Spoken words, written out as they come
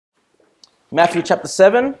Matthew chapter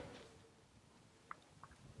 7.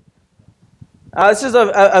 This is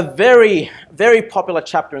a very, very popular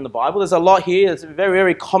chapter in the Bible. There's a lot here. There's very,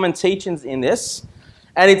 very common teachings in this.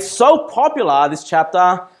 And it's so popular, this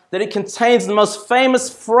chapter, that it contains the most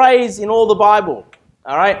famous phrase in all the Bible.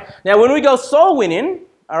 All right? Now, when we go soul winning,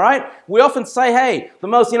 all right, we often say, hey,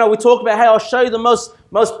 we talk about, hey, I'll show you the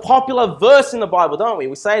most popular verse in the Bible, don't we?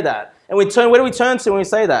 We say that. And where do we turn to when we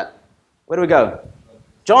say that? Where do we go?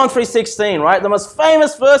 John 3:16, right? The most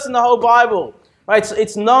famous verse in the whole Bible. Right?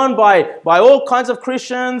 It's known by all kinds of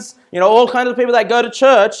Christians, all kinds of people that go to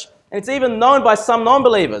church, and it's even known by some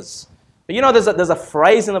non-believers. But there's a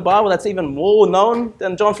phrase in the Bible that's even more known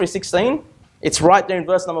than John 3:16. It's right there in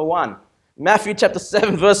verse number 1. Matthew chapter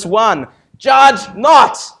 7, verse 1. Judge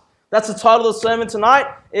not. That's the title of the sermon tonight,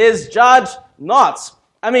 is Judge Not.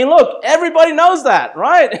 I mean, look, everybody knows that,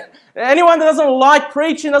 right? Anyone that doesn't like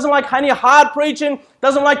preaching, doesn't like any hard preaching,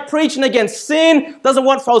 doesn't like preaching against sin, doesn't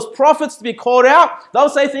want false prophets to be called out, they'll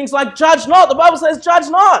say things like, judge not. The Bible says, judge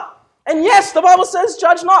not. And yes, the Bible says,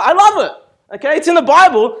 judge not. I love it. Okay, it's in the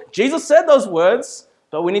Bible. Jesus said those words,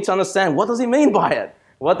 but we need to understand, what does he mean by it?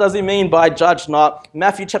 What does he mean by judge not?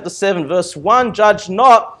 Matthew chapter 7, verse 1, judge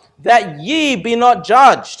not, that ye be not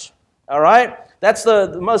judged. All right? That's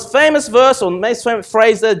the most famous verse or most famous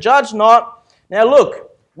phrase there, judge not. Now look,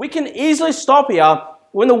 we can easily stop here.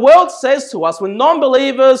 When the world says to us, when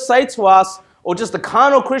non-believers say to us, or just a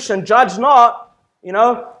carnal Christian, judge not,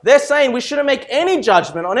 they're saying we shouldn't make any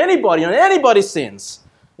judgment on anybody's sins.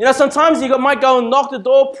 Sometimes you might go and knock the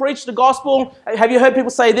door, preach the gospel. Have you heard people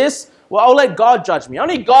say this? Well, I'll let God judge me.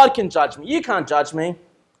 Only God can judge me. You can't judge me.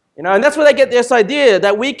 And that's where they get this idea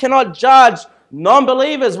that we cannot judge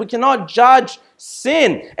non-believers. We cannot judge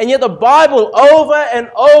sin. And yet the Bible over and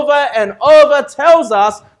over and over tells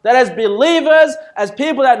us that as believers, as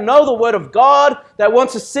people that know the Word of God, that want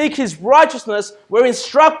to seek His righteousness, we're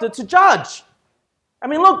instructed to judge. I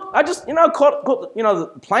mean, look, I just, caught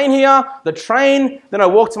the plane here, the train, then I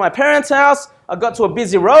walked to my parents' house, I got to a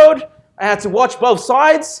busy road, I had to watch both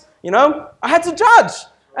sides, I had to judge.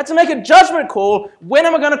 I had to make a judgment call, when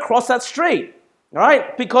am I going to cross that street? All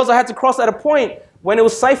right? Because I had to cross at a point when it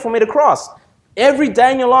was safe for me to cross. Every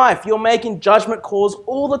day in your life, you're making judgment calls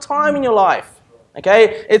all the time in your life.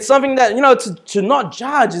 Okay? It's something that, to not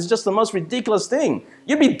judge is just the most ridiculous thing.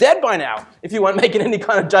 You'd be dead by now if you weren't making any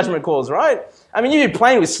kind of judgment calls, right? I mean, you'd be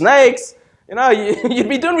playing with snakes. You'd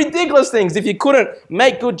be doing ridiculous things if you couldn't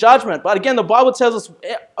make good judgment. But again, the Bible tells us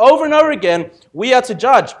over and over again, we are to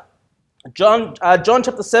judge. John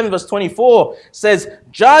chapter 7, verse 24 says,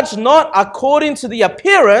 judge not according to the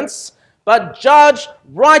appearance, but judge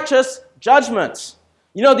righteous judgment.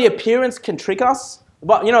 The appearance can trick us.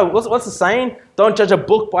 But what's the saying? Don't judge a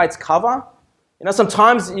book by its cover.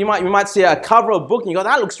 Sometimes you might see a cover of a book and you go,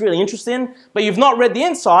 that looks really interesting, but you've not read the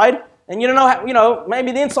inside, and you don't know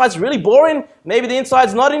maybe the inside's really boring, maybe the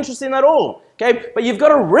inside's not interesting at all. Okay, but you've got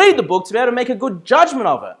to read the book to be able to make a good judgment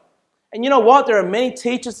of it. And you know what? There are many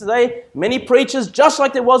teachers today, many preachers, just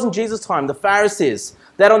like there was in Jesus' time, the Pharisees,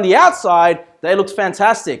 that on the outside, they looked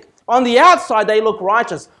fantastic. On the outside, they looked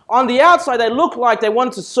righteous. On the outside, they looked like they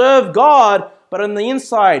wanted to serve God, but on the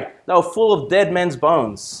inside, they were full of dead men's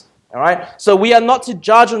bones. All right? So we are not to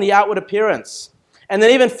judge on the outward appearance. And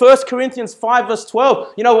then even 1 Corinthians 5, verse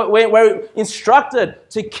 12, we're instructed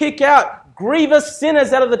to kick out grievous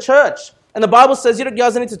sinners out of the church. And the Bible says, you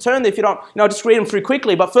guys need to turn there if you don't, just read them through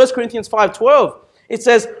quickly. But 1 Corinthians 5:12, it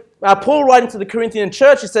says, Paul writing to the Corinthian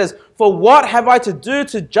church, he says, for what have I to do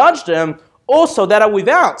to judge them also that are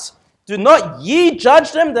without? Do not ye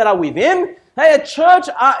judge them that are within? Hey, a church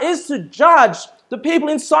is to judge the people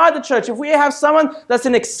inside the church. If we have someone that's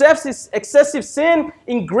in excessive sin,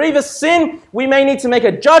 in grievous sin, we may need to make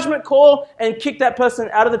a judgment call and kick that person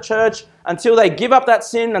out of the church until they give up that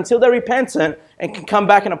sin, until they're repentant and can come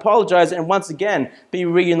back and apologize and once again be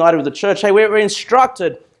reunited with the church. Hey, we're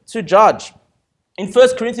instructed to judge. In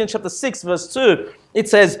 1 Corinthians chapter 6, verse 2, it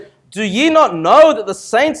says, do ye not know that the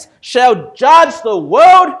saints shall judge the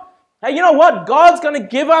world? Hey, you know what? God's going to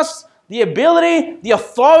give us the ability, the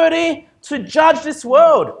authority to judge this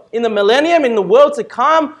world. In the millennium, in the world to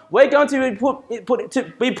come, we're going to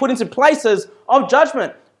be put into places of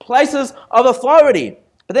judgment, places of authority.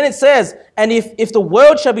 But then it says, and if the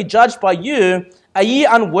world shall be judged by you, are ye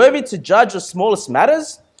unworthy to judge the smallest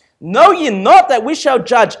matters? Know ye not that we shall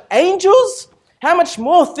judge angels? How much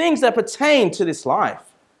more things that pertain to this life?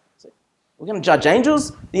 So we're going to judge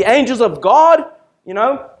angels? The angels of God,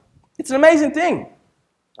 it's an amazing thing.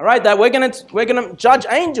 All right, that we're going to judge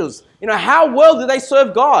angels. How well do they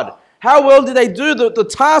serve God? How well do they do the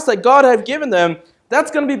tasks that God has given them? That's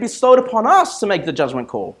going to be bestowed upon us to make the judgment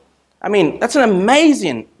call. I mean, that's an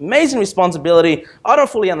amazing, amazing responsibility. I don't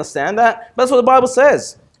fully understand that, but that's what the Bible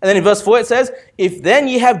says. And then in verse 4 it says, if then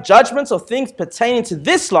ye have judgments of things pertaining to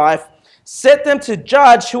this life, set them to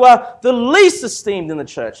judge who are the least esteemed in the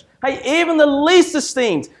church. Hey, even the least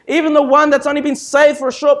esteemed, even the one that's only been saved for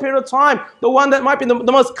a short period of time, the one that might be the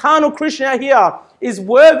most carnal Christian out here, is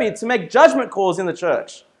worthy to make judgment calls in the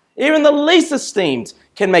church. Even the least esteemed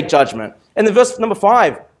can make judgment. And in verse number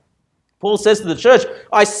 5, Paul says to the church,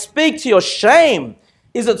 I speak to your shame.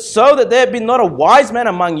 Is it so that there be not a wise man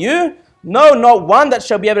among you? No, not one that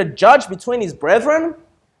shall be able to judge between his brethren.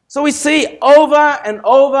 So we see over and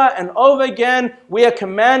over and over again, we are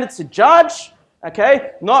commanded to judge,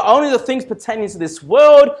 okay? Not only the things pertaining to this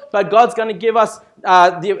world, but God's going to give us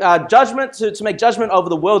the judgment to make judgment over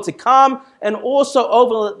the world to come, and also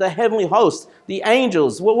over the heavenly host, the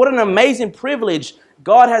angels. What an amazing privilege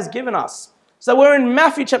God has given us. So we're in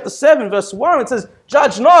Matthew chapter 7, verse 1. It says,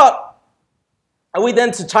 judge not. Are we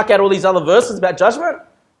then to chuck out all these other verses about judgment?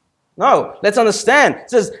 No, let's understand. It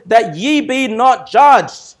says, that ye be not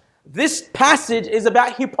judged. This passage is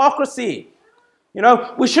about hypocrisy. You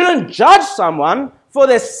know, we shouldn't judge someone for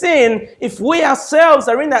their sin if we ourselves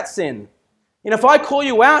are in that sin. You know, if I call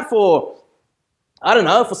you out for, I don't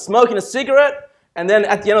know, for smoking a cigarette, and then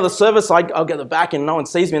at the end of the service, I'll get the back and no one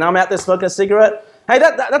sees me and I'm out there smoking a cigarette. Hey,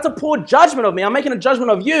 that's a poor judgment of me. I'm making a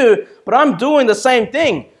judgment of you, but I'm doing the same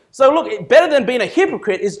thing. So look, better than being a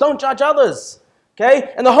hypocrite is don't judge others.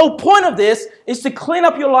 Okay? And the whole point of this is to clean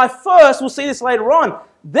up your life first. We'll see this later on.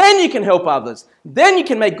 Then you can help others. Then you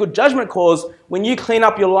can make good judgment calls. When you clean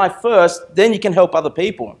up your life first, then you can help other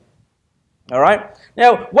people. All right?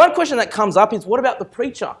 Now, one question that comes up is, what about the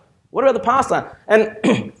preacher? What about the pastor? And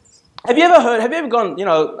have you ever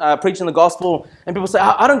gone, preaching the gospel and people say,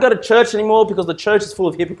 I don't go to church anymore because the church is full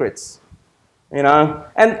of hypocrites. You know?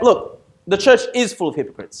 And look, the church is full of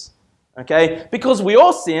hypocrites. Okay? Because we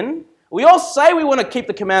all sin. We all say we want to keep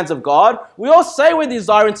the commands of God. We all say we're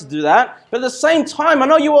desiring to do that. But at the same time, I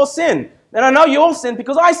know you all sin. And I know you all sin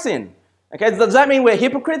because I sin. Okay, does that mean we're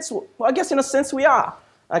hypocrites? Well, I guess in a sense we are.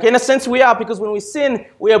 Okay, in a sense we are, because when we sin,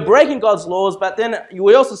 we are breaking God's laws, but then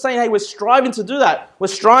we're also saying, hey, we're striving to do that. We're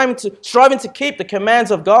striving to keep the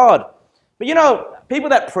commands of God. But you know, people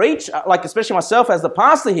that preach, like especially myself as the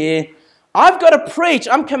pastor here, I've got to preach.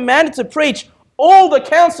 I'm commanded to preach all the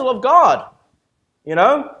counsel of God. You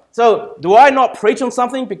know? So, do I not preach on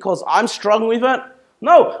something because I'm struggling with it?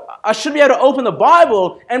 No, I should be able to open the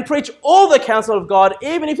Bible and preach all the counsel of God,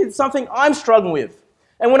 even if it's something I'm struggling with.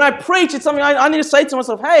 And when I preach, it's something I need to say to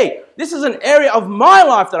myself, hey, this is an area of my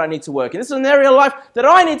life that I need to work in. This is an area of life that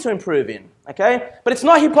I need to improve in. Okay? But it's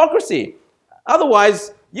not hypocrisy.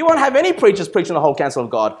 Otherwise, you won't have any preachers preaching the whole counsel of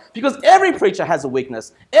God, because every preacher has a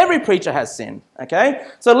weakness. Every preacher has sin. Okay?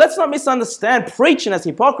 So let's not misunderstand preaching as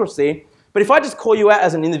hypocrisy. But if I just call you out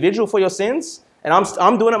as an individual for your sins, and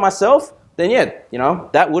I'm doing it myself, then yeah,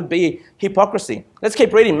 that would be hypocrisy. Let's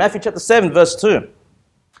keep reading. Matthew chapter 7, verse 2.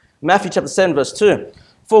 Matthew chapter 7, verse 2.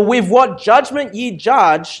 For with what judgment ye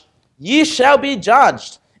judge, ye shall be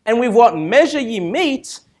judged. And with what measure ye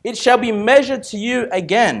mete, it shall be measured to you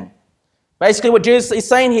again. Basically what Jesus is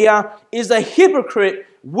saying here is a hypocrite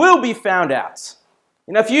will be found out.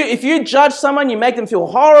 You know, if you judge someone, you make them feel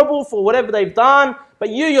horrible for whatever they've done, but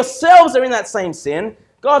you yourselves are in that same sin,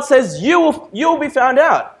 God says you will be found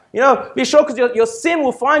out. You know, be sure, because your sin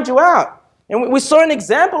will find you out. And we saw an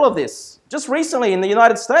example of this just recently in the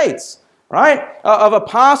United States, right? Of a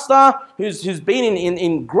pastor who's been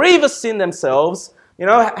in grievous sin themselves,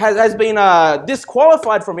 has been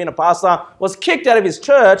disqualified from being a pastor, was kicked out of his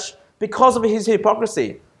church because of his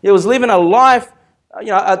hypocrisy. He was living a life,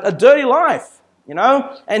 a dirty life,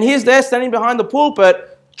 and he's there standing behind the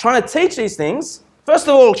pulpit trying to teach these things. First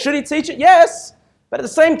of all, should he teach it? Yes. But at the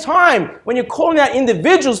same time, when you're calling out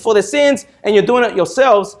individuals for their sins and you're doing it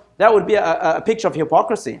yourselves, that would be a picture of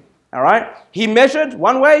hypocrisy. All right? He measured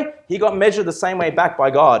one way, he got measured the same way back by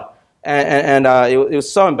God. And it was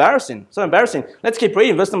so embarrassing. So embarrassing. Let's keep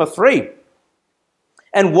reading. Verse number 3.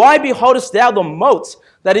 And why beholdest thou the mote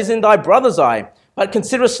that is in thy brother's eye, but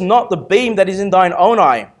considerest not the beam that is in thine own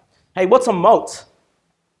eye? Hey, what's a mote?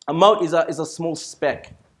 A mote is a small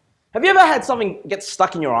speck. Have you ever had something get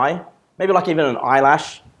stuck in your eye? Maybe like even an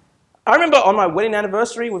eyelash. I remember on my wedding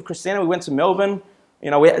anniversary with Christina, we went to Melbourne.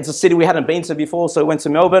 It's a city we hadn't been to before, so we went to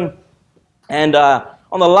Melbourne. And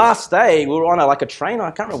on the last day, we were on a train.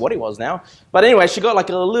 I can't remember what it was now. But anyway, she got like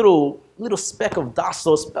a little speck of dust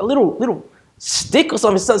or a little stick or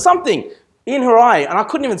something in her eye, and I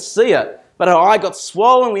couldn't even see it. but her eye got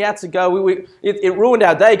swollen. We had to go. It ruined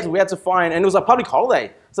our day because we had to find, and it was a public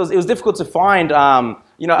holiday, so it was difficult to find,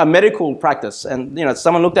 a medical practice. And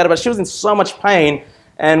someone looked at her, but she was in so much pain,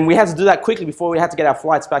 and we had to do that quickly before we had to get our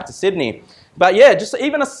flights back to Sydney. But yeah, just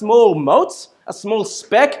even a small mote, a small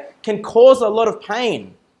speck, can cause a lot of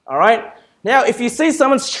pain. All right. Now, if you see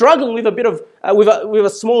someone struggling with a bit of with a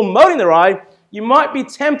small mote in their eye, you might be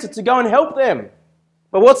tempted to go and help them.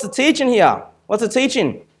 But what's the teaching here? What's the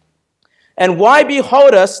teaching? And why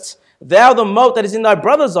beholdest thou the mote that is in thy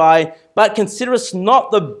brother's eye, but considerest not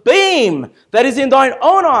the beam that is in thine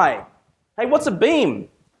own eye? Hey, what's a beam?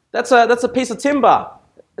 That's a piece of timber.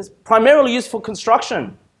 It's primarily used for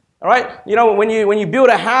construction. All right? When you build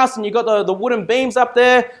a house and you got the wooden beams up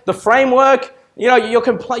there, the framework,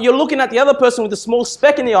 you're looking at the other person with a small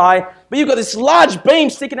speck in the eye, but you've got this large beam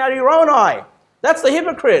sticking out of your own eye. That's the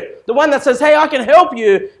hypocrite. The one that says, hey, I can help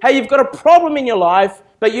you. Hey, you've got a problem in your life,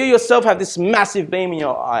 but you yourself have this massive beam in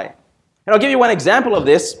your eye. And I'll give you one example of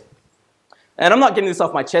this. And I'm not getting this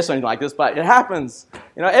off my chest or anything like this, but it happens.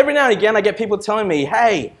 Every now and again I get people telling me,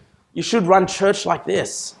 hey, you should run church like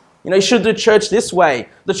this. You should do church this way.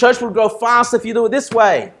 The church will grow fast if you do it this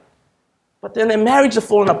way. But then their marriage is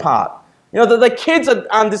falling apart. The kids are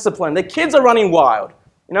undisciplined. The kids are running wild.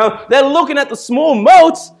 They're looking at the small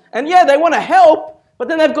motes, and yeah, they want to help, but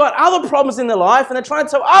then they've got other problems in their life, and they're trying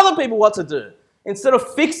to tell other people what to do instead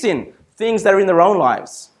of fixing things that are in their own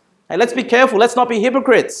lives. Hey, let's be careful. Let's not be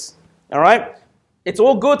hypocrites. All right? It's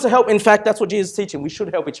all good to help. In fact, that's what Jesus is teaching. We should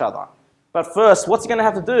help each other. But first, what's he going to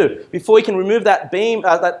have to do? Before he can remove that beam,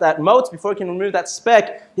 that mote, before he can remove that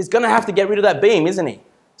speck, he's going to have to get rid of that beam, isn't he?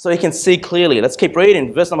 So he can see clearly. Let's keep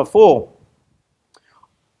reading. Verse number 4.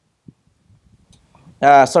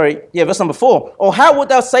 Verse number 4. Or how wilt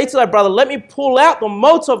thou say to thy brother, let me pull out the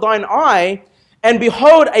mote of thine eye, and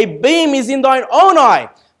behold, a beam is in thine own eye.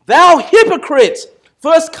 Thou hypocrite!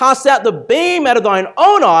 First cast out the beam out of thine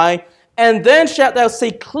own eye, and then shalt thou see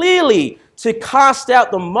clearly to cast out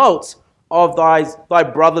the mote of thy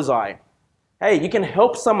brother's eye. Hey, you can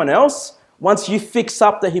help someone else once you fix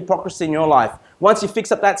up the hypocrisy in your life. Once you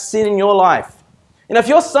fix up that sin in your life. And if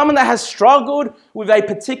you're someone that has struggled with a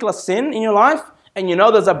particular sin in your life, and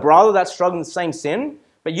there's a brother that's struggling with the same sin,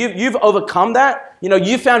 but you've overcome that,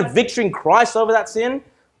 you found victory in Christ over that sin,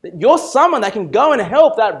 you're someone that can go and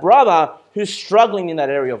help that brother who's struggling in that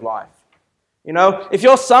area of life. If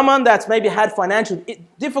you're someone that's maybe had financial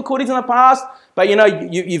difficulties in the past, but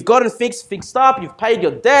you've gotten fixed up, you've paid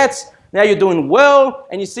your debts, now you're doing well,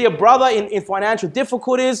 and you see a brother in financial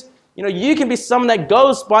difficulties, you can be someone that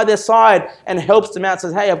goes by their side and helps them out,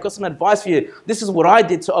 says, hey, I've got some advice for you. This is what I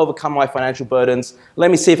did to overcome my financial burdens. Let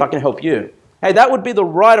me see if I can help you. Hey, that would be the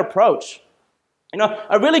right approach.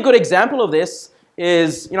 A really good example of this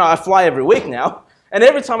is, I fly every week now, and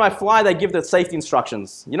every time I fly, they give the safety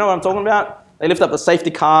instructions. You know what I'm talking about? They lift up the safety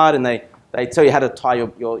card, and they tell you how to tie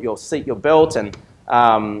your seat, your belt, and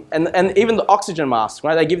even the oxygen mask,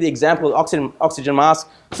 right? They give the example of oxygen mask.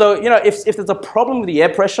 So, if there's a problem with the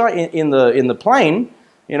air pressure in the plane,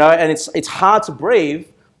 and it's hard to breathe,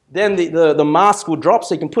 then the mask will drop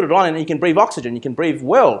so you can put it on and you can breathe oxygen, you can breathe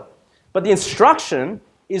well. But the instruction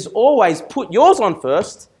is always put yours on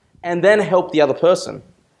first and then help the other person.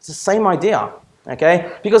 It's the same idea,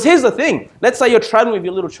 okay? Because here's the thing. Let's say you're traveling with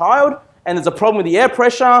your little child and there's a problem with the air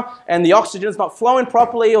pressure and the oxygen's not flowing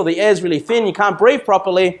properly or the air's really thin, you can't breathe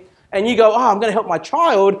properly, and you go, I'm going to help my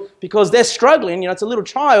child because they're struggling, it's a little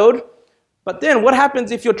child. But then what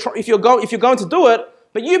happens if you're going to do it,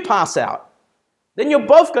 but you pass out? Then you're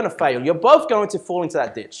both going to fail. You're both going to fall into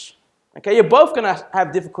that ditch. Okay, you're both going to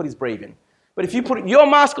have difficulties breathing. But if you put your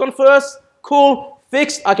mask on first, cool,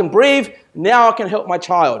 fixed, I can breathe, now I can help my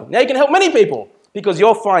child. Now you can help many people because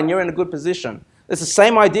you're fine, you're in a good position. It's the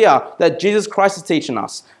same idea that Jesus Christ is teaching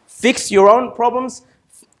us. Fix your own problems,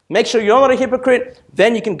 make sure you're not a hypocrite,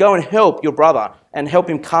 then you can go and help your brother and help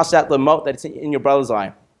him cast out the mote that's in your brother's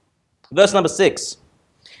eye. Verse number 6.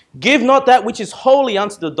 Give not that which is holy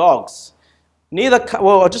unto the dogs.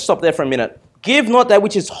 I'll just stop there for a minute. Give not that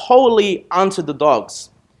which is holy unto the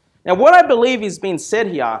dogs. Now, what I believe is being said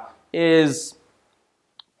here is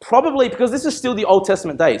probably because this is still the Old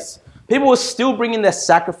Testament days. People were still bringing their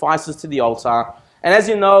sacrifices to the altar. And as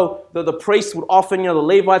you know, the priests would often, the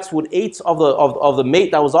Levites would eat of the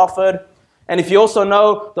meat that was offered. And if you also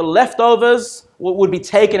know, the leftovers would be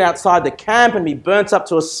taken outside the camp and be burnt up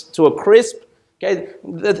to a crisp. Okay?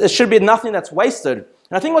 There should be nothing that's wasted.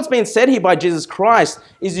 And I think what's being said here by Jesus Christ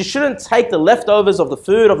is you shouldn't take the leftovers of the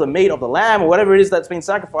food, of the meat, of the lamb, or whatever it is that's been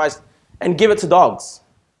sacrificed, and give it to dogs.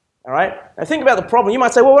 All right? Now think about the problem. You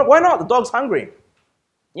might say, well, why not? The dog's hungry.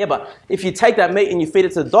 Yeah, but if you take that meat and you feed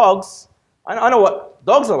it to the dogs, I know what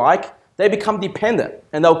dogs are like. They become dependent,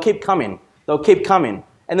 and they'll keep coming. They'll keep coming.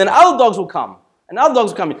 And then other dogs will come, and other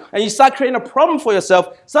dogs will come in. And you start creating a problem for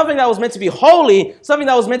yourself. Something that was meant to be holy, something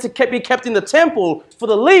that was meant to be kept in the temple for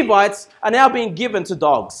the Levites are now being given to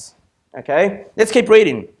dogs. Okay? Let's keep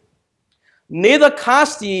reading. Neither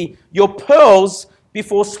cast ye your pearls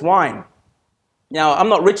before swine. Now, I'm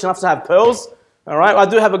not rich enough to have pearls. All right? I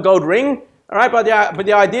do have a gold ring. All right? But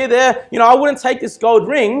the idea there, I wouldn't take this gold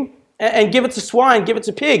ring and give it to swine, give it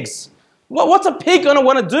to pigs. What's a pig going to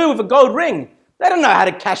want to do with a gold ring? They don't know how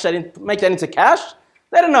to cash that in, make that into cash.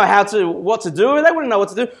 They don't know what to do. They wouldn't know what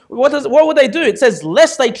to do. What would they do? It says,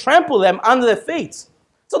 lest they trample them under their feet.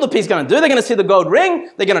 That's what the pig's going to do. They're going to see the gold ring.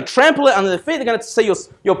 They're going to trample it under their feet. They're going to see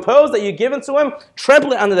your pearls that you've given to them,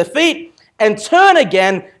 trample it under their feet, and turn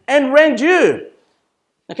again and rend you.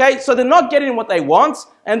 Okay, so they're not getting what they want,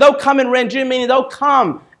 and they'll come and rend you, meaning they'll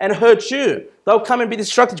come and hurt you. They'll come and be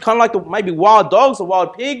destructive, kind of like maybe wild dogs or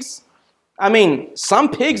wild pigs. I mean, some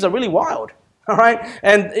pigs are really wild, all right?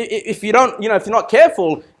 And if you don't, if you're not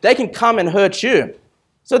careful, they can come and hurt you.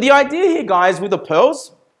 So the idea here, guys, with the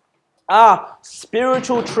pearls are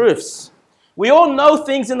spiritual truths. We all know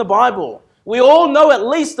things in the Bible. We all know at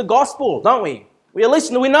least the gospel, don't we? We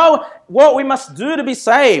know what we must do to be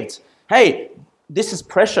saved. Hey, this is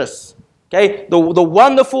precious. Okay, the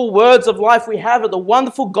wonderful words of life we have, the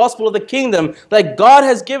wonderful gospel of the kingdom that God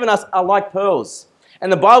has given us are like pearls.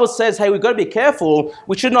 And the Bible says, hey, we've got to be careful.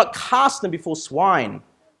 We should not cast them before swine,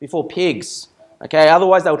 before pigs. Okay,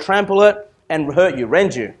 otherwise they'll trample it and hurt you,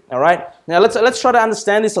 rend you. All right. Now let's try to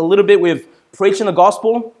understand this a little bit with preaching the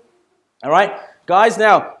gospel. All right, guys.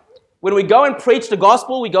 Now, when we go and preach the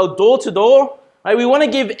gospel, we go door to door. Right? We want to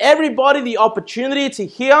give everybody the opportunity to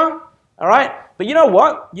hear. All right. But you know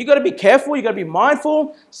what? You got to be careful. You got to be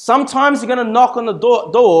mindful. Sometimes you're going to knock on the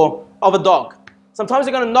door of a dog. Sometimes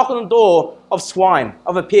you're going to knock on the door of swine,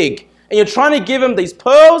 of a pig. And you're trying to give them these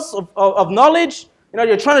pearls of knowledge.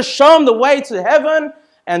 You're trying to show them the way to heaven,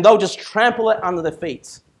 and they'll just trample it under their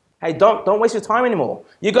feet. Hey, don't waste your time anymore.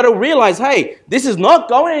 You got to realize, hey, this is not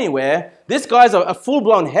going anywhere. This guy's a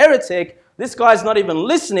full-blown heretic. This guy's not even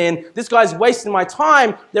listening. This guy's wasting my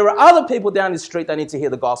time. There are other people down the street that need to hear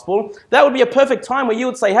the gospel. That would be a perfect time where you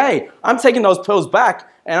would say, hey, I'm taking those pearls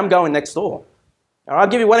back, and I'm going next door. All right, I'll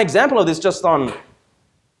give you one example of this just on,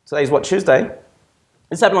 today's what, Tuesday?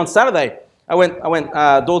 This happened on Saturday. I went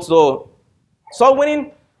door to door soul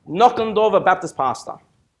winning, knocked on the door of a Baptist pastor.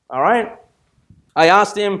 All right? I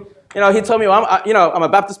asked him, he told me, I'm a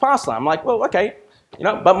Baptist pastor. I'm like, well, okay.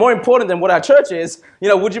 But more important than what our church is,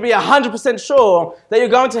 would you be 100% sure that you're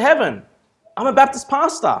going to heaven? I'm a Baptist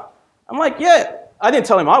pastor. I'm like, yeah. I didn't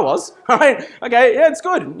tell him I was, right? Okay, yeah, it's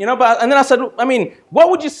good, and then I said,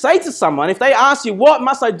 what would you say to someone if they ask you, what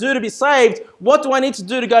must I do to be saved? What do I need to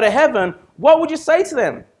do to go to heaven? What would you say to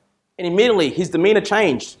them? And immediately his demeanor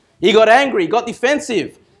changed. He got angry, he got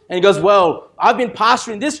defensive. And he goes, well, I've been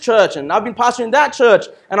pastoring this church and I've been pastoring that church.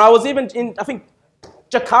 And I was even in, I think,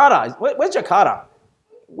 Jakarta. Where's Jakarta?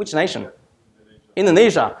 Which nation?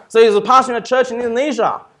 Indonesia. So he was pastoring a church in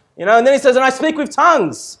Indonesia. And then he says, and I speak with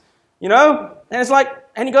tongues. And it's like,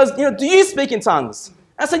 and he goes, do you speak in tongues?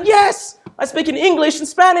 I said, yes, I speak in English and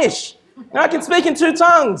Spanish. I can speak in 2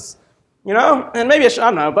 tongues. And maybe I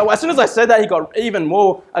don't know. But as soon as I said that, he got even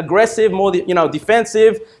more aggressive, more,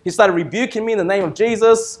 defensive. He started rebuking me in the name of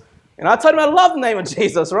Jesus. And I told him I love the name of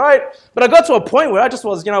Jesus, right? But I got to a point where I just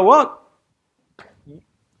was, what?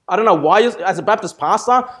 I don't know why, as a Baptist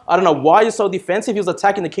pastor, I don't know why you're so defensive. He was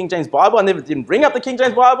attacking the King James Bible. I didn't bring up the King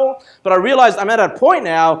James Bible, but I realized I'm at a point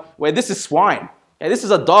now where this is swine. Okay, this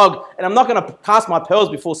is a dog, and I'm not going to cast my pearls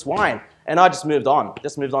before swine. And I just moved on.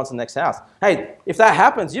 Just moved on to the next house. Hey, if that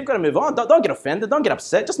happens, you've got to move on. Don't get offended. Don't get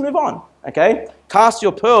upset. Just move on, okay? Cast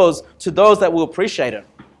your pearls to those that will appreciate it,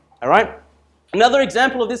 all right? Another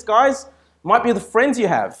example of this, guys, might be the friends you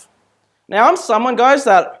have. Now, I'm someone, guys,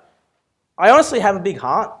 that I honestly have a big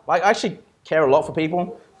heart. I actually care a lot for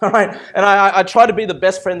people, all right? And I try to be the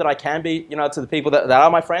best friend that I can be, to the people that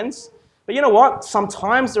are my friends. But you know what?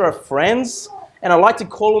 Sometimes there are friends, and I like to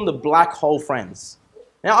call them the black hole friends.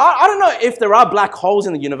 Now, I don't know if there are black holes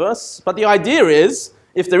in the universe, but the idea is,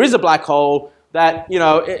 if there is a black hole, that,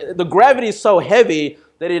 the gravity is so heavy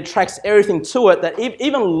that it attracts everything to it, that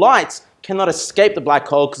even light cannot escape the black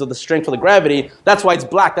hole because of the strength of the gravity. That's why it's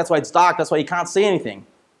black. That's why it's dark. That's why you can't see anything.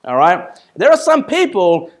 All right? There are some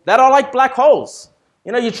people that are like black holes.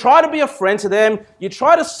 You try to be a friend to them. You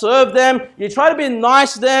try to serve them. You try to be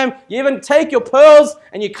nice to them. You even take your pearls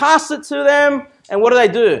and you cast it to them. And what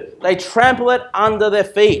do? They trample it under their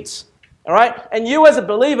feet. All right? And you as a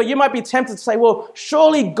believer, you might be tempted to say, well,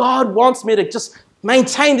 surely God wants me to just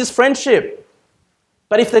maintain this friendship.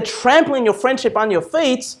 But if they're trampling your friendship under your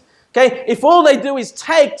feet, okay, if all they do is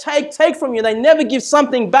take from you, they never give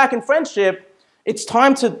something back in friendship, it's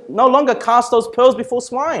time to no longer cast those pearls before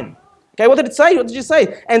swine. Okay, what did it say? What did you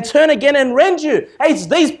say? And turn again and rend you. Hey, it's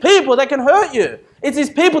these people that can hurt you. It's these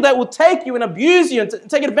people that will take you and abuse you and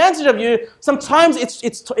take advantage of you. Sometimes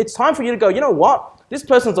it's time for you to go, you know what? This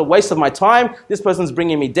person's a waste of my time. This person's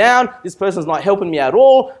bringing me down. This person's not helping me at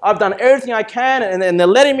all. I've done everything I can and they're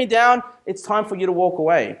letting me down. It's time for you to walk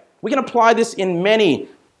away. We can apply this in many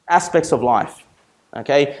aspects of life,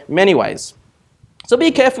 okay? Many ways. So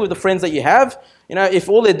be careful with the friends that you have. You know, if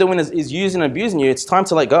all they're doing is using and abusing you, it's time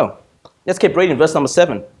to let go. Let's keep reading, verse number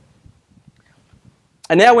 7.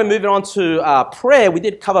 And now we're moving on to prayer. We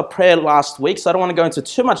did cover prayer last week, so I don't want to go into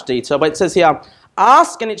too much detail, but it says here,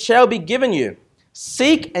 ask and it shall be given you.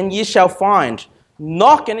 Seek and ye shall find.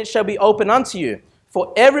 Knock and it shall be opened unto you.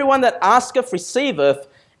 For everyone that asketh receiveth,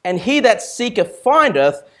 and he that seeketh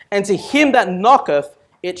findeth, and to him that knocketh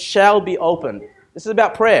it shall be opened. This is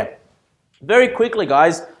about prayer. Very quickly,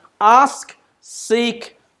 guys, ask,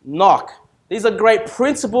 seek, knock. These are great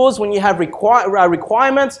principles when you have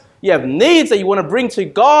requirements, you have needs that you want to bring to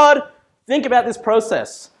God. Think about this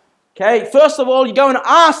process. Okay, first of all, you go and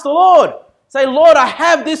ask the Lord. Say, Lord, I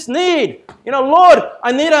have this need. You know, Lord,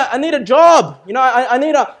 I need a job. You know, I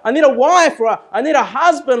need a wife, or I need a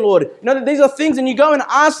husband, Lord. You know, these are things, and you go and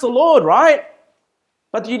ask the Lord, right?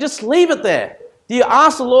 But do you just leave it there? Do you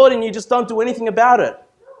ask the Lord and you just don't do anything about it?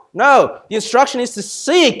 No, the instruction is to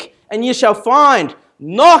seek and you shall find.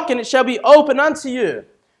 Knock and it shall be opened unto you.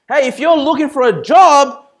 Hey, if you're looking for a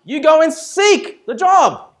job, you go and seek the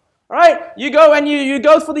job, right? You go and you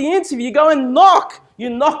go for the interview. You go and knock. You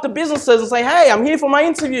knock the businesses and say, hey, I'm here for my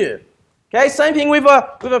interview. Okay, same thing with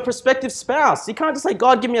a prospective spouse. You can't just say,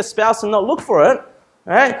 God, give me a spouse and not look for it.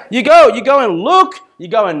 Right? You go and look, you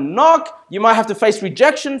go and knock. You might have to face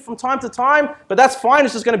rejection from time to time, but that's fine.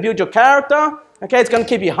 It's just going to build your character. Okay, it's going to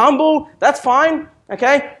keep you humble. That's fine.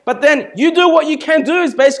 Okay, but then you do what you can do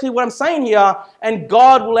is basically what I'm saying here, and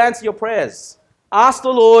God will answer your prayers. Ask the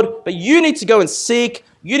Lord, but you need to go and seek.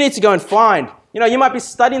 You need to go and find. You know, you might be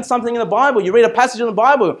studying something in the Bible. You read a passage in the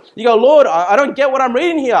Bible. You go, Lord, I don't get what I'm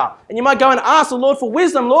reading here. And you might go and ask the Lord for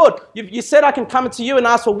wisdom. Lord, you said I can come to you and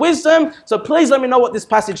ask for wisdom, so please let me know what this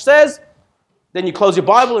passage says. Then you close your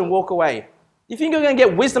Bible and walk away. You think you're going to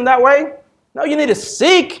get wisdom that way? No, you need to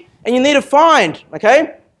seek and you need to find,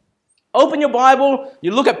 okay? Open your Bible,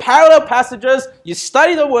 you look at parallel passages, you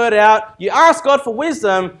study the Word out, you ask God for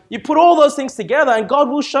wisdom, you put all those things together and God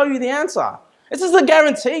will show you the answer. This is a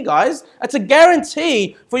guarantee, guys. It's a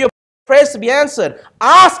guarantee for your prayers to be answered.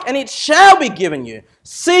 Ask and it shall be given you.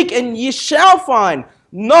 Seek and ye shall find.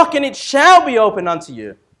 Knock and it shall be opened unto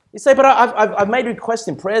you. You say, but I've made requests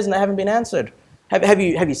in prayers and they haven't been answered. Have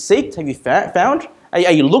you seeked? Have you found? Are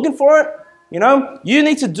you looking for it? You know, you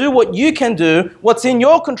need to do what you can do, what's in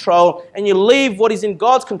your control, and you leave what is in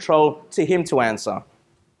God's control to Him to answer.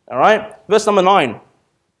 All right? Verse number 9.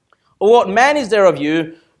 Or what man is there of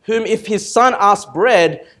you, whom if his son asks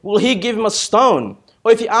bread, will he give him a stone?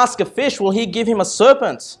 Or if he asks a fish, will he give him a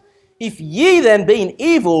serpent? If ye then, being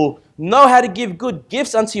evil, know how to give good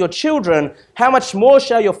gifts unto your children, how much more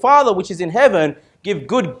shall your Father which is in heaven give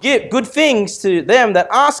good things to them that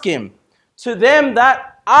ask Him? To them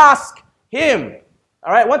that ask Him.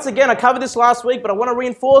 All right, once again, I covered this last week, but I want to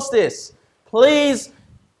reinforce this. Please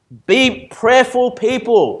be prayerful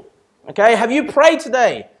people. Okay, have you prayed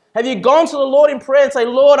today? Have you gone to the Lord in prayer and say,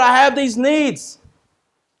 Lord, I have these needs?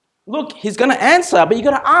 Look, He's going to answer, but you've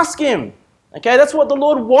got to ask Him. Okay, that's what the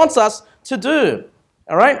Lord wants us to do.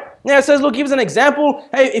 All right? Now it says, look, give us an example.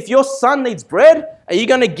 Hey, if your son needs bread, are you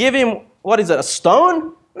going to give him, a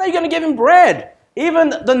stone? No, you're going to give him bread. Even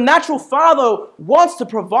the natural father wants to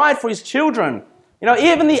provide for his children. You know,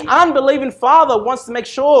 even the unbelieving father wants to make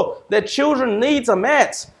sure their children's needs are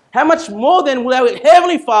met. How much more then will our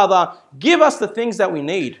Heavenly Father give us the things that we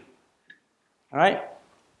need? All right?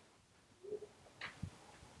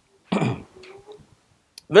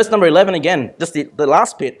 Verse number 11 again, just the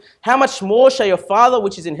last bit. How much more shall your Father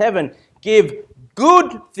which is in heaven give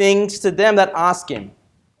good things to them that ask Him?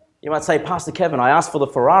 You might say, Pastor Kevin, I asked for the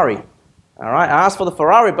Ferrari. All right, I asked for the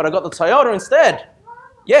Ferrari, but I got the Toyota instead.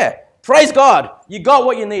 Yeah, praise God. You got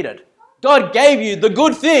what you needed. God gave you the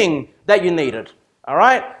good thing that you needed. All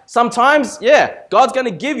right? Sometimes, yeah, God's going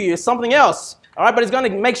to give you something else. All right, but He's going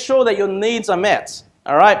to make sure that your needs are met.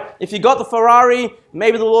 All right? If you got the Ferrari,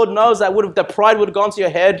 maybe the Lord knows that the pride would have gone to your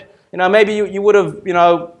head. You know, maybe you would have,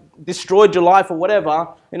 destroyed your life or whatever.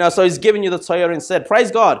 So He's giving you the Toyota instead.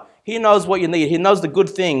 Praise God. He knows what you need. He knows the good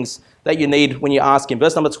things that you need when you ask Him.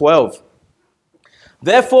 Verse number 12.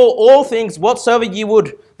 Therefore, all things whatsoever ye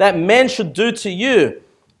would that men should do to you,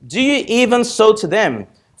 do ye even so to them.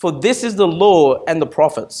 For this is the law and the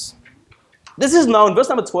prophets. This is known, verse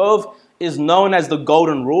number 12 is known as the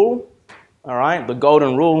golden rule. All right, the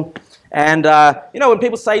golden rule. And, when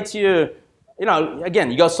people say to you,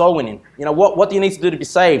 again, you go soul winning. What do you need to do to be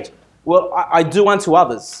saved? Well, I do unto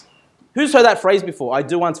others. Who's heard that phrase before? I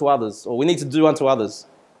do unto others, or we need to do unto others.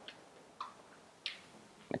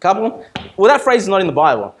 A couple? Well, that phrase is not in the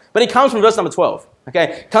Bible, but it comes from verse number 12.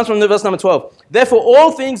 Okay, it comes from verse number 12. Therefore,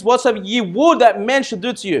 all things whatsoever ye would that men should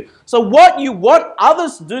do to you. So what you want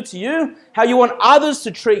others to do to you, how you want others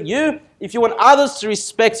to treat you, if you want others to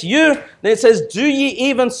respect you, then it says, do ye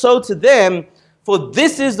even so to them, for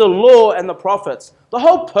this is the law and the prophets. The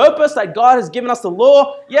whole purpose that God has given us the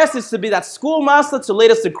law, yes, is to be that schoolmaster to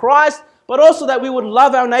lead us to Christ, but also that we would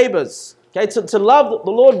love our neighbors. Okay, to love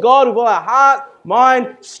the Lord God with all our heart,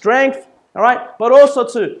 mind, strength, all right, but also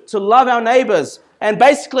to love our neighbors. And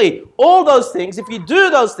basically, all those things, if you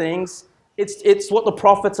do those things, it's what the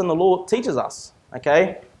prophets and the law teaches us,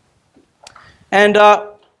 okay? And,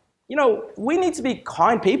 we need to be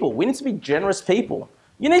kind people. We need to be generous people.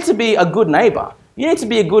 You need to be a good neighbor. You need to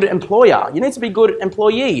be a good employer. You need to be a good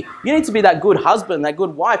employee. You need to be that good husband, that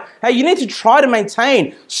good wife. Hey, you need to try to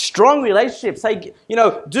maintain strong relationships. Hey,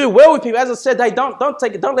 do well with people. As I said, hey,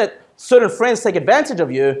 don't let certain friends take advantage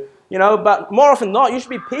of you. But more often than not, you should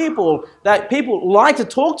be people that people like to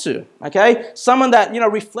talk to, okay? Someone that,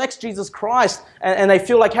 reflects Jesus Christ and they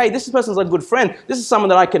feel like, hey, this person's a good friend. This is someone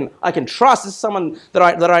that I can trust. This is someone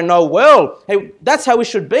that I know well. Hey, that's how we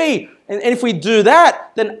should be. And if we do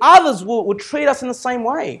that, then others will treat us in the same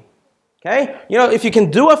way, okay? If you can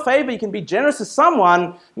do a favor, you can be generous to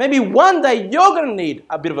someone, maybe one day you're going to need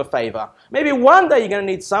a bit of a favor. Maybe one day you're going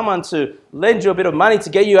to need someone to lend you a bit of money to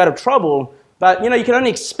get you out of trouble. But, you can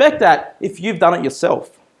only expect that if you've done it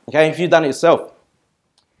yourself. Okay, if you've done it yourself.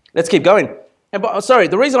 Let's keep going.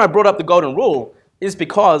 The reason I brought up the golden rule is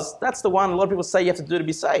because that's the one a lot of people say you have to do to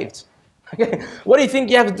be saved. Okay, what do you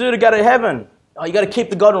think you have to do to go to heaven? Oh, you got to keep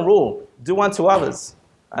the golden rule. Do unto others.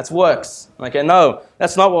 That's works. Okay, no,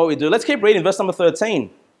 that's not what we do. Let's keep reading verse number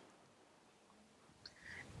 13.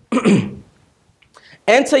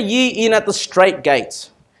 Enter ye in at the strait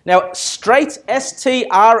gate. Now, straight,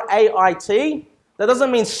 S-T-R-A-I-T, that doesn't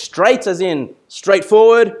mean straight as in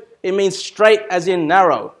straightforward. It means straight as in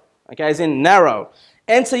narrow. Okay, as in narrow.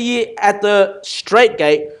 Enter ye at the strait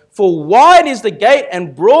gate, for wide is the gate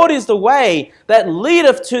and broad is the way that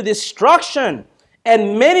leadeth to destruction,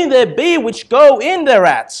 and many there be which go in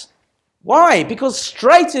thereat. Why? Because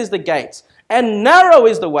strait is the gate, and narrow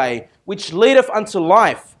is the way which leadeth unto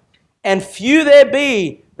life, and few there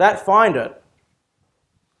be that find it.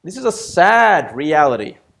 This is a sad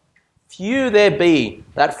reality. Few there be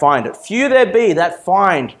that find it. Few there be that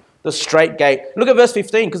find the strait gate. Look at verse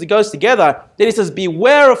 15, because it goes together. Then he says,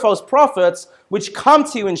 beware of false prophets, which come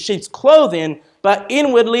to you in sheep's clothing, but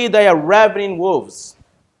inwardly they are ravening wolves.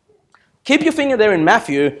 Keep your finger there in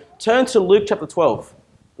Matthew. Turn to Luke chapter 12.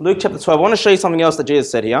 Luke chapter 12. I want to show you something else that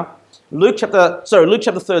Jesus said here. Luke chapter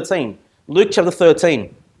 13. Luke chapter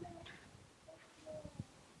 13.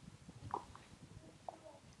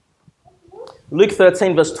 Luke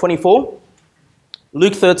 13 verse 24.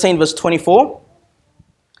 Luke 13 verse 24.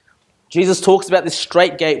 Jesus talks about this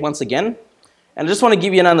strait gate once again. And I just want to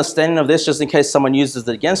give you an understanding of this just in case someone uses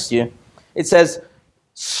it against you. It says,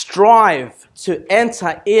 strive to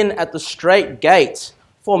enter in at the strait gate.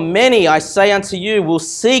 For many, I say unto you, will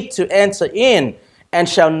seek to enter in and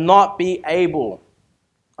shall not be able.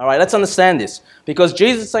 All right, let's understand this. Because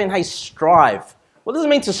Jesus is saying, hey, strive. What does it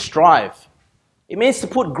mean to strive? It means to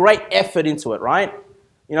put great effort into it, right?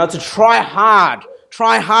 To try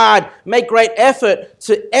hard, make great effort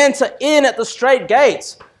to enter in at the strait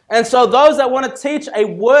gates. And so those that want to teach a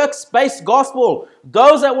works-based gospel,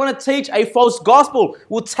 those that want to teach a false gospel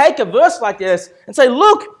will take a verse like this and say,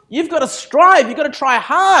 look, you've got to strive, you've got to try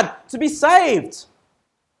hard to be saved.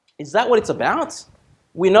 Is that what it's about?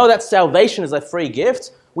 We know that salvation is a free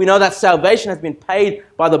gift. We know that salvation has been paid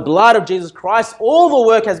by the blood of Jesus Christ. All the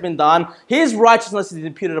work has been done. His righteousness is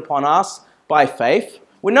imputed upon us by faith.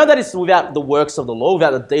 We know that it's without the works of the law,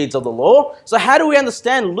 without the deeds of the law. So how do we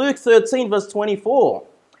understand Luke 13 verse 24?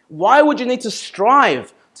 Why would you need to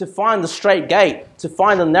strive to find the straight gate, to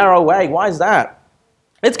find the narrow way? Why is that?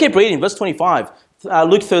 Let's keep reading, verse 25.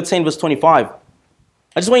 Luke 13 verse 25.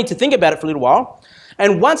 I just want you to think about it for a little while.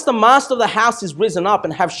 And once the master of the house is risen up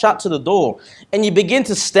and have shut to the door, and you begin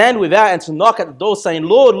to stand without and to knock at the door, saying,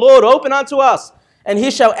 Lord, Lord, open unto us. And he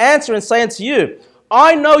shall answer and say unto you,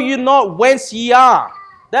 I know you not whence ye are.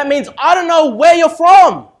 That means I don't know where you're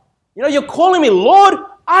from. You're calling me Lord.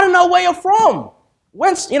 I don't know where you're from.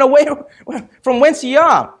 From whence you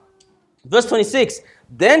are. Verse 26,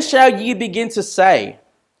 then shall ye begin to say.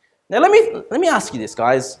 Now let me ask you this,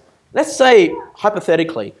 guys. Let's say,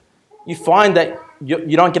 hypothetically, you find that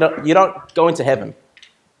you don't go into heaven,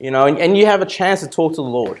 and you have a chance to talk to the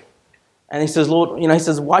Lord. And he says, Lord, he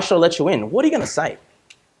says, why should I let you in? What are you going to say?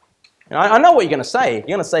 I know what you're going to say. You're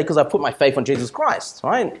going to say, because I put my faith on Jesus Christ,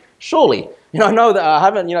 right? Surely. I know that I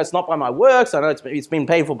haven't, it's not by my works. I know it's been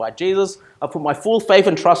paid for by Jesus. I put my full faith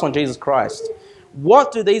and trust on Jesus Christ.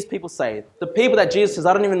 What do these people say? The people that Jesus says,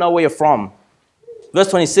 I don't even know where you're from. Verse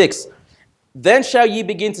 26, then shall ye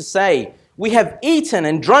begin to say, we have eaten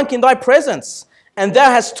and drunk in thy presence, and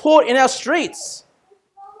thou hast taught in our streets.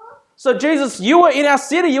 So Jesus, you were in our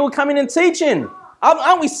city, you were coming and teaching.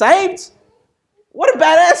 Aren't we saved? What a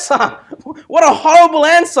bad answer. What a horrible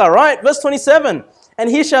answer, right? Verse 27, and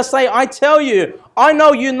he shall say, I tell you, I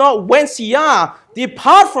know you not whence ye are.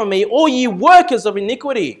 Depart from me, all ye workers of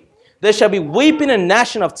iniquity. There shall be weeping and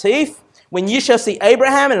gnashing of teeth, when ye shall see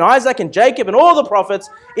Abraham and Isaac and Jacob and all the prophets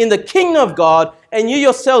in the kingdom of God, and you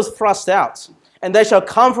yourselves thrust out. And they shall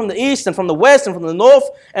come from the east and from the west and from the north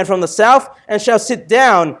and from the south, and shall sit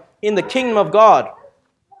down in the kingdom of God.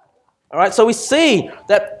 All right, so we see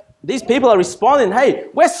that these people are responding, hey,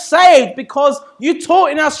 we're saved because you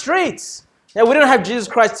taught in our streets. Now, we don't have Jesus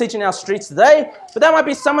Christ teaching in our streets today, but that might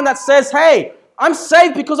be someone that says, hey, I'm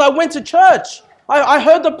saved because I went to church. I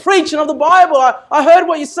heard the preaching of the Bible. I heard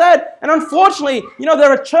what you said. And unfortunately,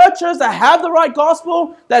 there are churches that have the right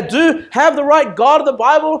gospel, that do have the right God of the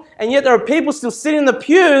Bible, and yet there are people still sitting in the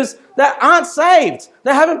pews that aren't saved.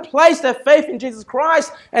 They haven't placed their faith in Jesus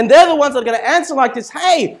Christ, and they're the ones that are going to answer like this,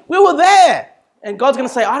 hey, we were there. And God's going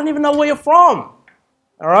to say, I don't even know where you're from.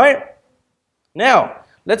 All right? Now,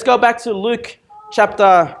 let's go back to Matthew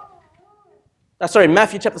chapter 7.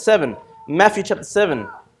 Matthew chapter 7.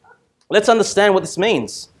 Let's understand what this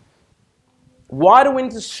means. Why do we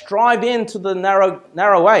need to strive into the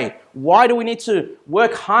narrow way? Why do we need to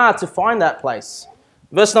work hard to find that place?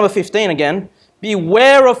 Verse number 15 again.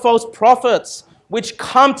 Beware of false prophets, which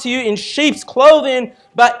come to you in sheep's clothing,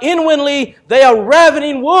 but inwardly they are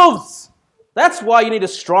ravening wolves. That's why you need to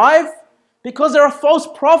strive, because there are false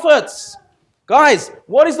prophets. Guys,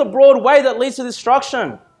 what is the broad way that leads to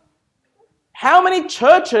destruction? How many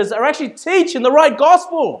churches are actually teaching the right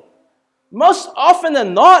gospel? Most often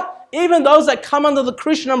than not, even those that come under the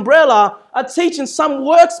Christian umbrella are teaching some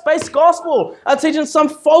works-based gospel, are teaching some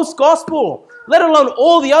false gospel, let alone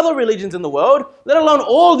all the other religions in the world, let alone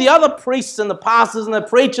all the other priests and the pastors and the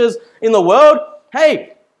preachers in the world.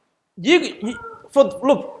 Hey,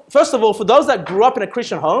 first of all, for those that grew up in a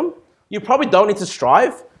Christian home, you probably don't need to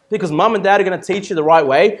strive because mom and dad are going to teach you the right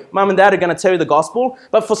way. Mom and dad are going to tell you the gospel.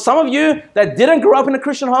 But for some of you that didn't grow up in a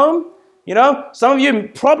Christian home, some of you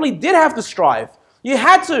probably did have to strive. You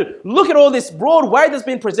had to look at all this broad way that's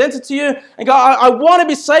been presented to you and go, I want to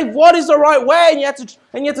be saved. What is the right way? And you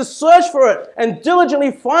had to search for it and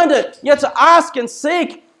diligently find it. You had to ask and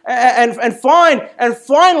seek and find. And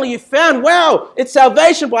finally you found, wow, it's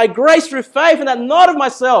salvation by grace through faith, and that not of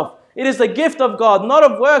myself. It is the gift of God, not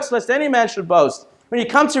of works, lest any man should boast. When you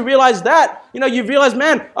come to realize that, you realize,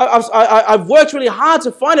 man, I've worked really hard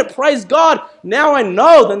to find it. Praise God. Now I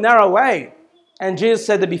know the narrow way. And Jesus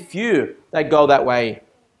said there'd be few that go that way.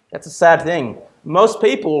 That's a sad thing. Most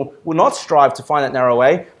people will not strive to find that narrow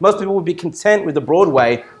way. Most people will be content with the broad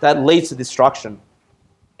way that leads to destruction.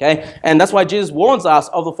 Okay? And that's why Jesus warns us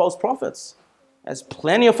of the false prophets. There's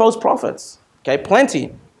plenty of false prophets. Okay?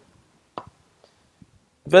 Plenty.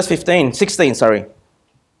 Verse 16.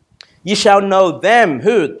 Ye shall know them,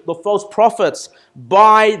 who? The false prophets,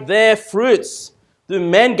 by their fruits. Do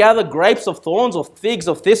men gather grapes of thorns or figs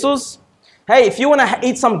of thistles? Hey, if you want to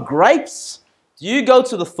eat some grapes, do you go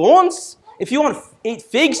to the thorns? If you want to eat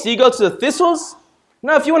figs, do you go to the thistles?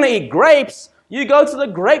 No, if you want to eat grapes, you go to the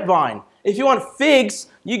grapevine. If you want figs,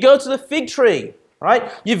 you go to the fig tree,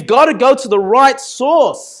 right? You've got to go to the right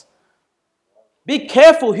source. Be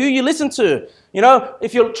careful who you listen to.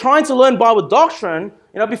 If you're trying to learn Bible doctrine,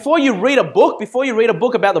 before you read a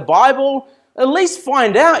book about the Bible, at least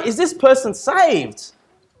find out, is this person saved?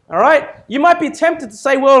 All right? You might be tempted to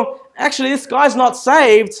say, well, actually, this guy's not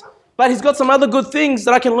saved, but he's got some other good things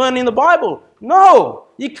that I can learn in the Bible. No,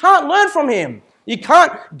 you can't learn from him. You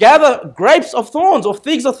can't gather grapes of thorns or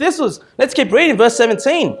figs of thistles. Let's keep reading, verse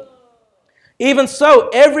 17. Even so,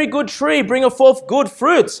 every good tree bringeth forth good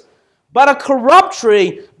fruits, but a corrupt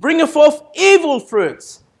tree bringeth forth evil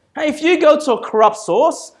fruits. Hey, if you go to a corrupt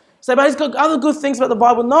source, say, but he's got other good things about the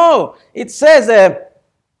Bible. No, it says there,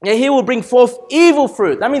 Yeah, he will bring forth evil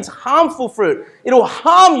fruit. That means harmful fruit. It'll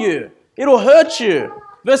harm you. It'll hurt you.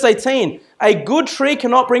 Verse 18, a good tree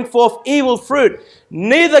cannot bring forth evil fruit.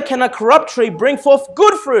 Neither can a corrupt tree bring forth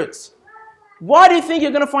good fruits. Why do you think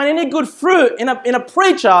you're going to find any good fruit in a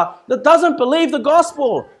preacher that doesn't believe the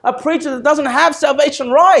gospel? A preacher that doesn't have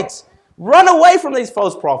salvation rights? Run away from these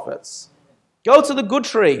false prophets. Go to the good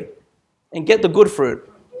tree and get the good fruit.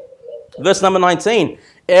 Verse number 19,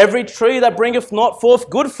 every tree that bringeth not forth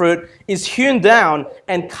good fruit is hewn down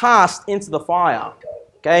and cast into the fire.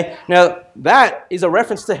 Okay, now that is a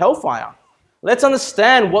reference to hellfire. Let's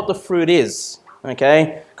understand what the fruit is.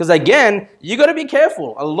 Okay, because again, you got to be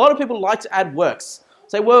careful. A lot of people like to add works.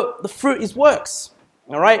 Say, well, the fruit is works.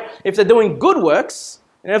 All right, if they're doing good works,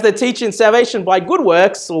 and if they're teaching salvation by good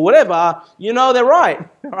works or whatever, you know they're right.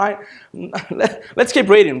 All right, let's keep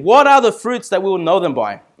reading. What are the fruits that we will know them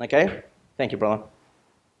by? Okay, thank you, brother.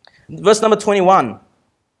 Verse number 21.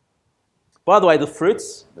 By the way, the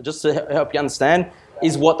fruits, just to help you understand,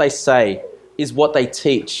 is what they say, is what they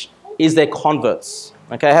teach, is their converts.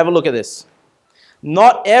 Okay, have a look at this.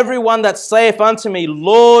 Not everyone that saith unto me,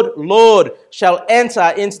 Lord, Lord, shall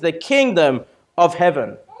enter into the kingdom of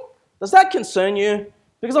heaven. Does that concern you?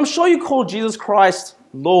 Because I'm sure you call Jesus Christ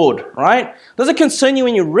Lord, right? Does it concern you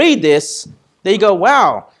when you read this, that you go,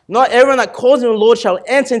 wow, not everyone that calls him Lord shall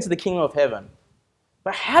enter into the kingdom of heaven.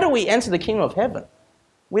 But how do we enter the kingdom of heaven?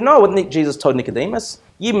 We know what Jesus told Nicodemus.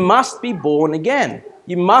 You must be born again.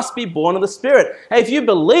 You must be born of the Spirit. Hey, if you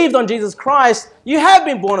believed on Jesus Christ, you have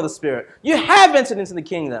been born of the Spirit. You have entered into the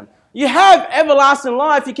kingdom. You have everlasting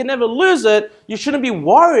life. You can never lose it. You shouldn't be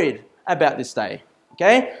worried about this day,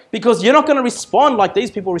 okay? Because you're not going to respond like these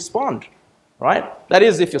people respond, right? That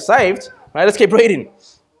is if you're saved. Right? Let's keep reading.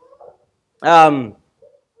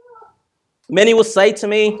 Many will say to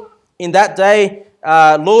me in that day,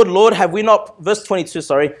 Lord, Lord, have we not, verse 22,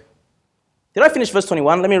 sorry. Did I finish verse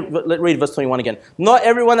 21? Let me read verse 21 again. Not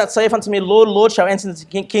everyone that saith unto me, Lord, Lord, shall enter into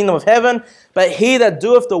the kingdom of heaven, but he that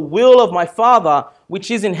doeth the will of my Father,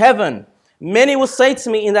 which is in heaven. Many will say to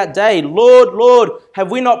me in that day, Lord, Lord,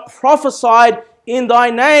 have we not prophesied in thy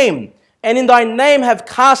name? And in thy name have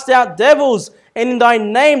cast out devils, and in thy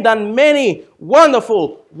name done many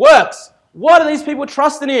wonderful works. What are these people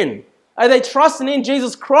trusting in? Are they trusting in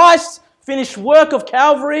Jesus Christ, finished work of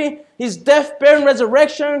Calvary, his death, burial, and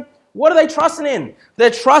resurrection? What are they trusting in? They're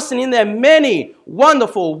trusting in their many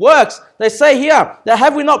wonderful works. They say here, that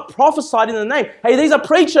have we not prophesied in the name? Hey, these are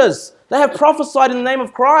preachers. They have prophesied in the name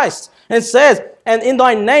of Christ. And it says, and in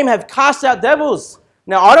thy name have cast out devils.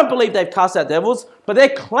 Now, I don't believe they've cast out devils, but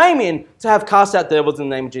they're claiming to have cast out devils in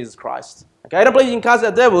the name of Jesus Christ. Okay, I don't believe you can cast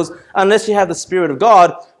out devils unless you have the Spirit of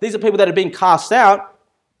God. These are people that are being cast out.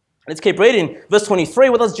 Let's keep reading. Verse 23,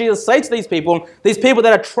 what does Jesus say to these people? These people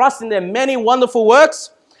that are trusting their many wonderful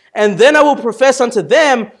works. And then I will profess unto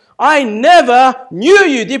them, I never knew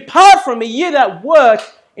you. Depart from me, ye that work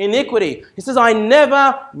iniquity. He says, I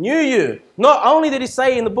never knew you. Not only did he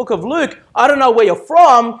say in the book of Luke, I don't know where you're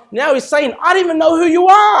from. Now he's saying, I don't even know who you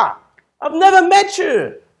are. I've never met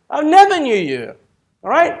you. I never knew you. All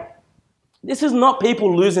right? This is not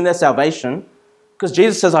people losing their salvation, because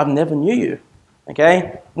Jesus says, I've never knew you.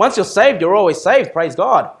 Okay? Once you're saved, you're always saved. Praise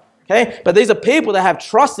God. Okay? But these are people that have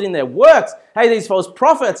trusted in their works. Hey, these false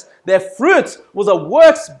prophets, their fruit was a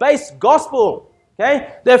works-based gospel.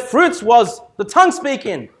 Okay? Their fruits was the tongue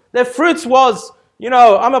speaking. Their fruits was,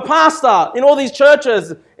 I'm a pastor in all these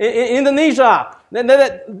churches in Indonesia.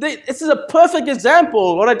 This is a perfect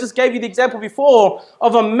example, what I just gave you the example before,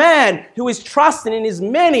 of a man who is trusting in his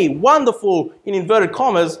many wonderful, in inverted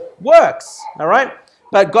commas, works. All right?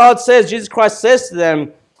 But God says, Jesus Christ says to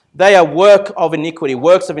them, they are works of iniquity.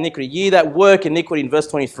 Ye that work iniquity, in verse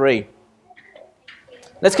 23.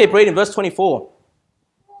 Let's keep reading, verse 24.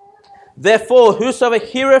 Therefore, whosoever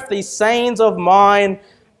heareth these sayings of mine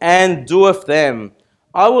and doeth them,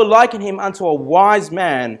 I will liken him unto a wise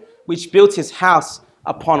man which built his house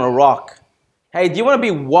upon a rock. Hey, do you want to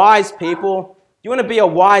be wise people? Do you want to be a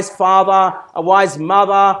wise father, a wise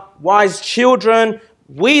mother, wise children?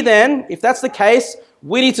 We then, if that's the case,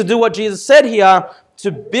 we need to do what Jesus said here,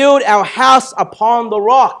 to build our house upon the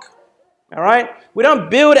rock. All right? We don't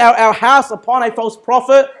build our house upon a false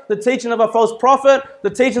prophet, the teaching of a false prophet, the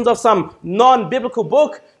teachings of some non-biblical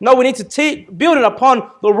book. No, we need to build it upon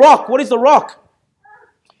the rock. What is the rock?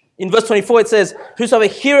 In verse 24 it says, whosoever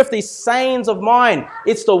heareth these sayings of mine,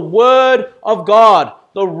 it's the word of God.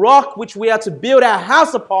 The rock which we are to build our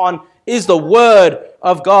house upon is the word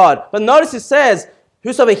of God. But notice it says,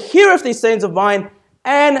 whosoever heareth these sayings of mine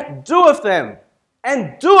and doeth them.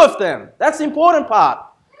 And doeth them. That's the important part.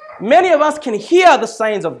 Many of us can hear the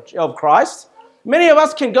sayings of Christ. Many of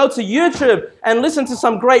us can go to YouTube and listen to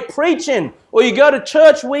some great preaching, or you go to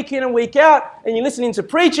church week in and week out and you're listening to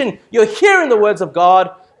preaching, you're hearing the words of God,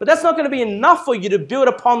 but that's not going to be enough for you to build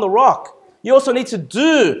upon the rock. You also need to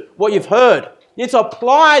do what you've heard. You need to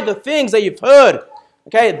apply the things that you've heard.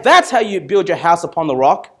 Okay, that's how you build your house upon the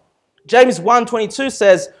rock. James 1:22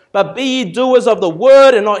 says, "But be ye doers of the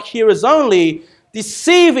word and not hearers only,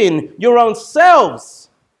 deceiving your own selves."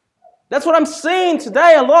 That's what I'm seeing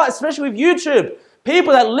today a lot, especially with YouTube.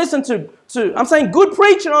 People that listen to I'm saying good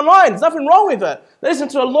preaching online. There's nothing wrong with it. They listen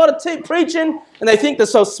to a lot of preaching and they think they're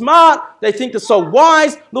so smart. They think they're so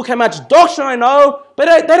wise. Look how much doctrine I know.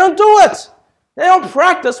 But they don't do it. They don't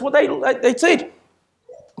practice what they teach.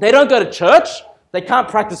 They don't go to church. They can't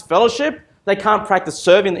practice fellowship. They can't practice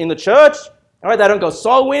serving in the church. All right, they don't go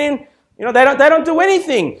soul winning. You know, they don't do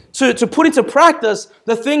anything to put into practice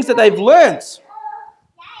the things that they've learned.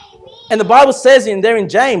 And the Bible says in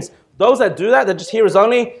James, those that do that, they're just hearers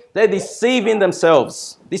only, they're deceiving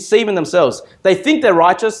themselves. Deceiving themselves. They think they're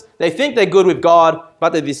righteous, they think they're good with God,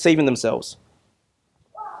 but they're deceiving themselves.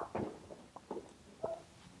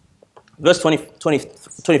 Verse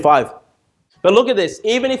 25. But look at this.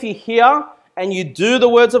 Even if you hear and you do the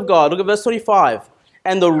words of God, look at verse 25.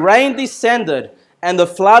 And the rain descended, and the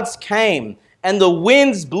floods came, and the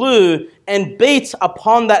winds blew and beat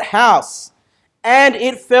upon that house. And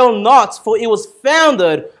it fell not, for it was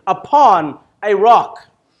founded upon a rock.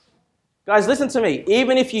 Guys, listen to me.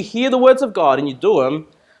 Even if you hear the words of God and you do them,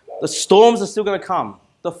 the storms are still going to come.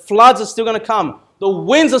 The floods are still going to come. The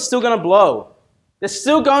winds are still going to blow. There's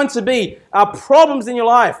still going to be problems in your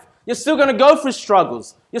life. You're still going to go through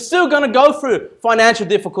struggles. You're still going to go through financial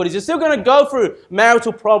difficulties. You're still going to go through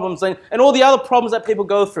marital problems and all the other problems that people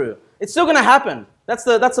go through. It's still going to happen. That's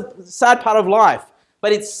a sad part of life.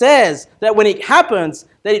 But it says that when it happens,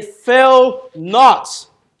 that it fell not.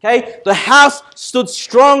 Okay? The house stood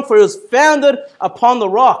strong, for it was founded upon the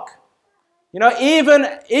rock. You know, even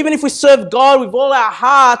if we serve God with all our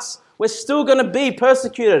hearts, we're still going to be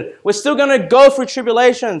persecuted. We're still going to go through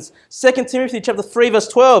tribulations. 2 Timothy chapter 3 verse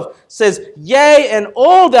 12 says, "Yea, and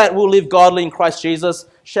all that will live godly in Christ Jesus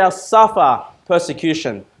shall suffer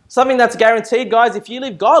persecution." Something that's guaranteed, guys. If you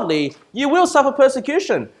live godly, you will suffer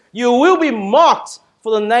persecution. You will be mocked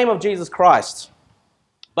for the name of Jesus Christ.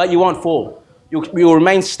 But you won't fall. You'll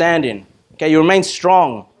remain standing. Okay, you remain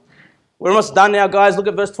strong. We're almost done now, guys. Look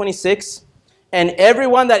at verse 26. "And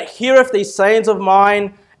everyone that heareth these sayings of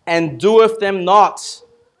mine and doeth them not."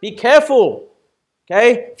 Be careful.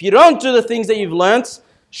 Okay? If you don't do the things that you've learnt,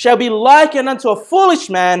 shall be likened unto a foolish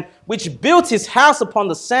man which built his house upon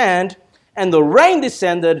the sand, and the rain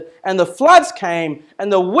descended, and the floods came,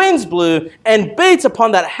 and the winds blew, and beat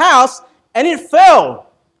upon that house, and it fell.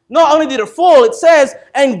 Not only did it fall, it says,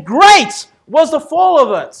 and great was the fall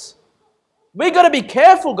of it. We've got to be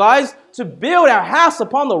careful, guys, to build our house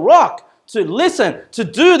upon the rock, to listen, to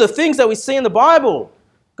do the things that we see in the Bible.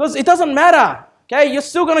 Because it doesn't matter, okay? You're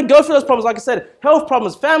still going to go through those problems, like I said, health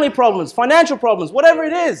problems, family problems, financial problems, whatever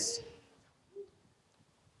it is.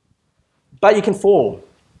 But you can fall.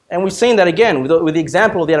 And we've seen that again with the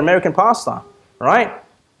example of the American pastor, right?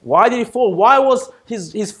 Why did he fall? Why was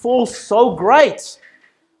his fall so great?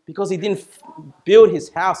 Because he didn't build his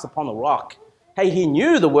house upon the rock. Hey, he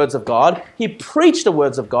knew the words of God. He preached the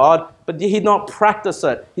words of God, but he did not practice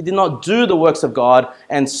it. He did not do the works of God,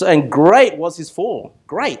 and great was his fall.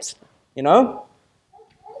 Great, you know?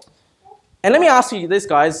 And let me ask you this,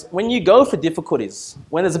 guys. When you go for difficulties,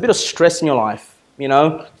 when there's a bit of stress in your life, you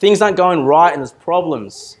know, things aren't going right and there's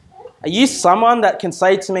problems, are you someone that can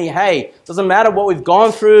say to me, hey, doesn't matter what we've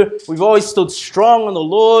gone through, we've always stood strong on the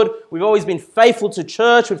Lord, we've always been faithful to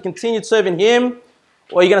church, we've continued serving Him?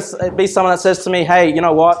 Or are you going to be someone that says to me, hey, you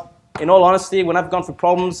know what? In all honesty, when I've gone through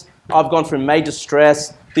problems, I've gone through major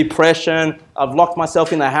stress, depression, I've locked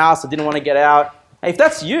myself in the house, I didn't want to get out. Hey, if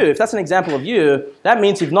that's you, if that's an example of you, that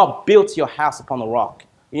means you've not built your house upon the rock.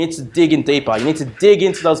 You need to dig in deeper. You need to dig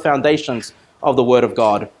into those foundations of the Word of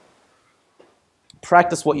God.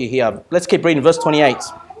 Practice what you hear. Let's keep reading. Verse 28.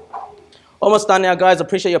 Almost done now, guys.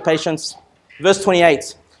 Appreciate your patience. Verse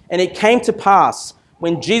 28. And it came to pass,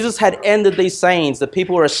 when Jesus had ended these sayings, the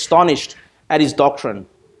people were astonished at his doctrine.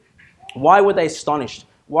 Why were they astonished?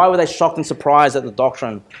 Why were they shocked and surprised at the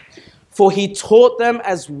doctrine? For he taught them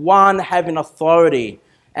as one having authority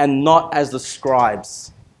and not as the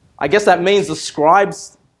scribes. I guess that means the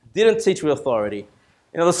scribes didn't teach with authority.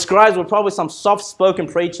 You know, the scribes were probably some soft-spoken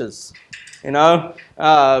preachers. Didn't want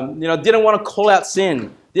to call out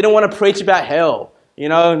sin. Didn't want to preach about hell. They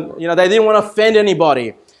didn't want to offend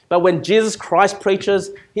anybody. But when Jesus Christ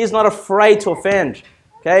preaches, he's not afraid to offend.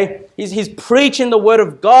 Okay? He's preaching the word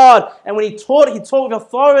of God. And when he taught with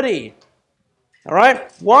authority. All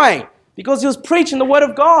right? Why? Because he was preaching the word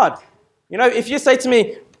of God. You know, if you say to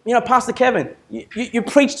me, you know, Pastor Kevin, you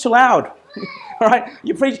preach too loud. All right?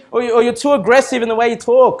 You preach, or you're too aggressive in the way you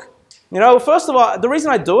talk. You know, first of all, the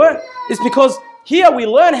reason I do it is because here we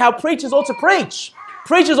learn how preachers ought to preach.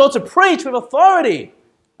 Preachers ought to preach with authority.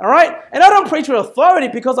 All right? And I don't preach with authority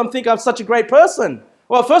because I think I'm such a great person.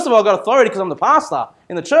 Well, first of all, I've got authority because I'm the pastor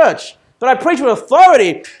in the church. But I preach with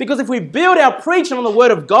authority because if we build our preaching on the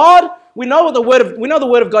word of God, we know the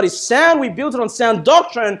word of God is sound, we build it on sound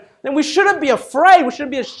doctrine, then we shouldn't be afraid, we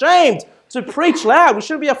shouldn't be ashamed to preach loud. We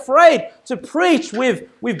shouldn't be afraid to preach with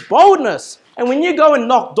boldness. And when you go and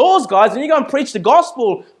knock doors, guys, when you go and preach the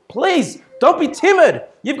gospel, please don't be timid.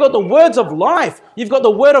 You've got the words of life. You've got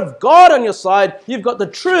the word of God on your side. You've got the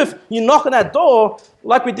truth. You knock on that door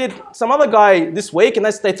like we did some other guy this week, and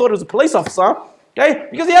they thought it was a police officer, okay?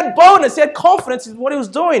 Because he had boldness, he had confidence in what he was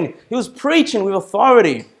doing. He was preaching with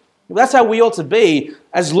authority. That's how we ought to be.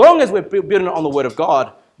 As long as we're building on the word of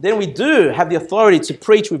God, then we do have the authority to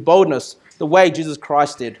preach with boldness the way Jesus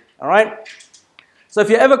Christ did, all right? So if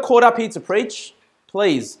you're ever caught up here to preach,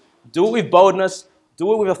 please do it with boldness,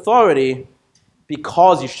 do it with authority,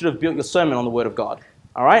 because you should have built your sermon on the word of God,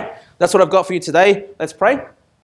 all right? That's what I've got for you today. Let's pray.